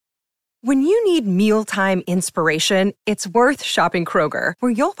When you need mealtime inspiration, it's worth shopping Kroger,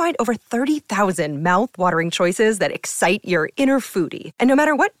 where you'll find over 30,000 mouth-watering choices that excite your inner foodie. And no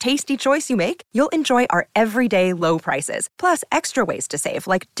matter what tasty choice you make, you'll enjoy our everyday low prices, plus extra ways to save,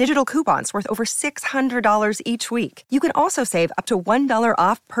 like digital coupons worth over $600 each week. You can also save up to $1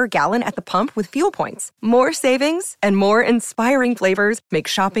 off per gallon at the pump with fuel points. More savings and more inspiring flavors make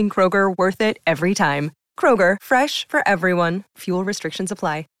shopping Kroger worth it every time. Kroger, fresh for everyone. Fuel restrictions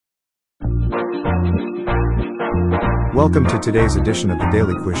apply. Welcome to today's edition of the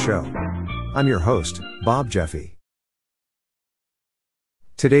Daily Quiz Show. I'm your host, Bob Jeffy.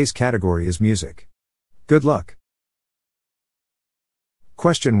 Today's category is music. Good luck.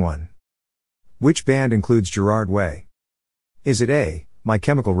 Question 1. Which band includes Gerard Way? Is it A, My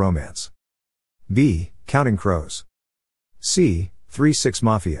Chemical Romance? B, Counting Crows? C, 3-6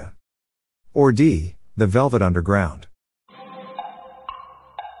 Mafia? Or D, The Velvet Underground?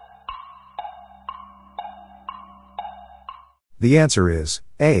 The answer is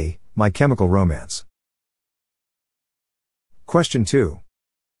A, My Chemical Romance. Question 2.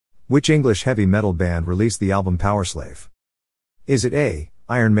 Which English heavy metal band released the album Powerslave? Is it A,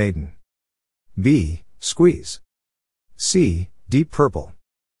 Iron Maiden? B, Squeeze? C, Deep Purple?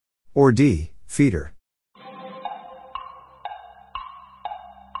 Or D, Feeder?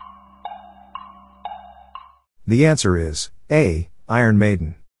 The answer is A, Iron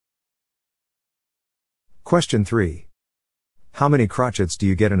Maiden. Question 3. How many crotchets do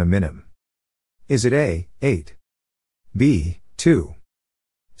you get in a minim? Is it A, 8? B, 2?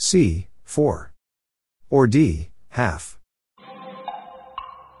 C, 4? Or D, half?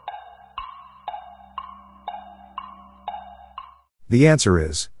 The answer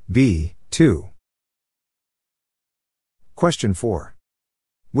is B, 2. Question 4.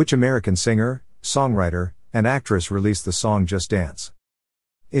 Which American singer, songwriter, and actress released the song Just Dance?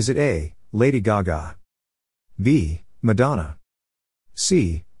 Is it A, Lady Gaga? B, Madonna?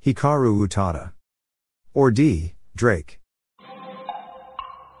 C, Hikaru Utada? Or D, Drake?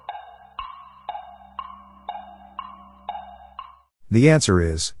 The answer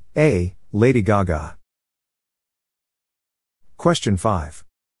is A, Lady Gaga. Question 5.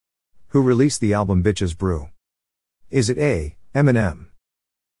 Who released the album Bitches Brew? Is it A, Eminem?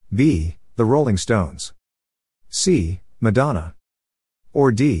 B, The Rolling Stones? C, Madonna?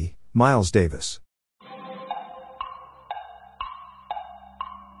 Or D, Miles Davis?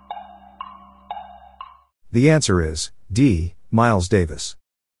 The answer is D, Miles Davis.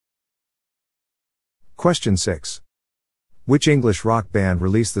 Question 6. Which English rock band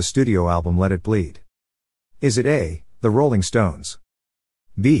released the studio album Let It Bleed? Is it A, The Rolling Stones?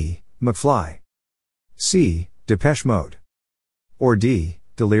 B, McFly? C, Depeche Mode? Or D,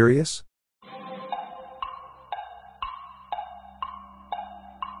 Delirious?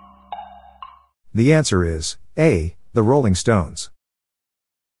 The answer is A, The Rolling Stones.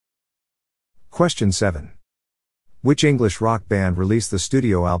 Question 7. Which English rock band released the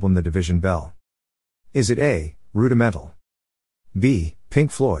studio album The Division Bell? Is it A, Rudimental? B, Pink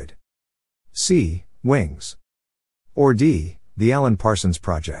Floyd? C, Wings? Or D, The Alan Parsons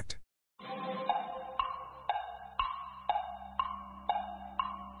Project?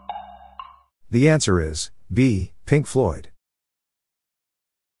 The answer is B, Pink Floyd.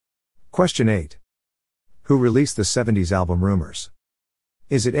 Question 8. Who released the 70s album Rumors?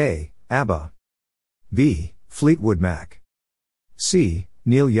 Is it A, ABBA? B, Fleetwood Mac? C,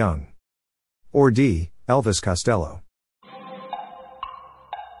 Neil Young? Or D, Elvis Costello?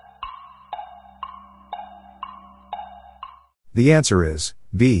 The answer is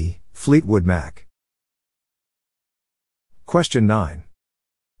B, Fleetwood Mac. Question 9.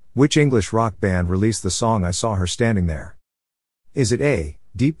 Which English rock band released the song I Saw Her Standing There? Is it A,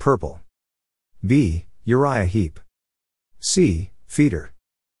 Deep Purple? B, Uriah Heep? C, Feeder?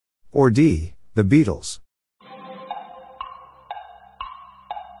 Or D, The Beatles?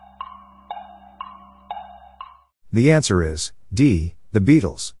 The answer is D, The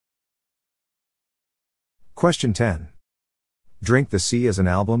Beatles. Question 10. Drink the Sea is an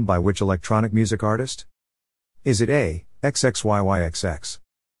album by which electronic music artist? Is it A, XXYYXX?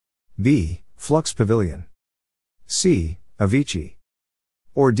 B, Flux Pavilion? C, Avicii?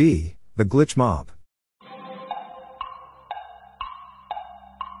 Or D, The Glitch Mob?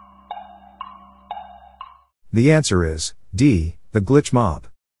 The answer is D, The Glitch Mob.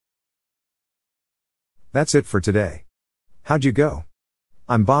 That's it for today. How'd you go?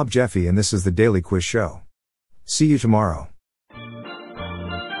 I'm Bob Jeffy and this is the Daily Quiz Show. See you tomorrow.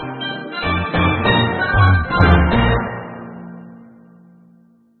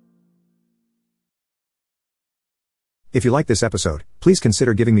 If you like this episode, please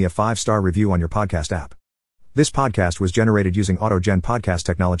consider giving me a 5-star review on your podcast app. This podcast was generated using AutoGen podcast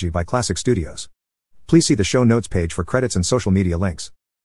technology by Classic Studios. Please see the show notes page for credits and social media links.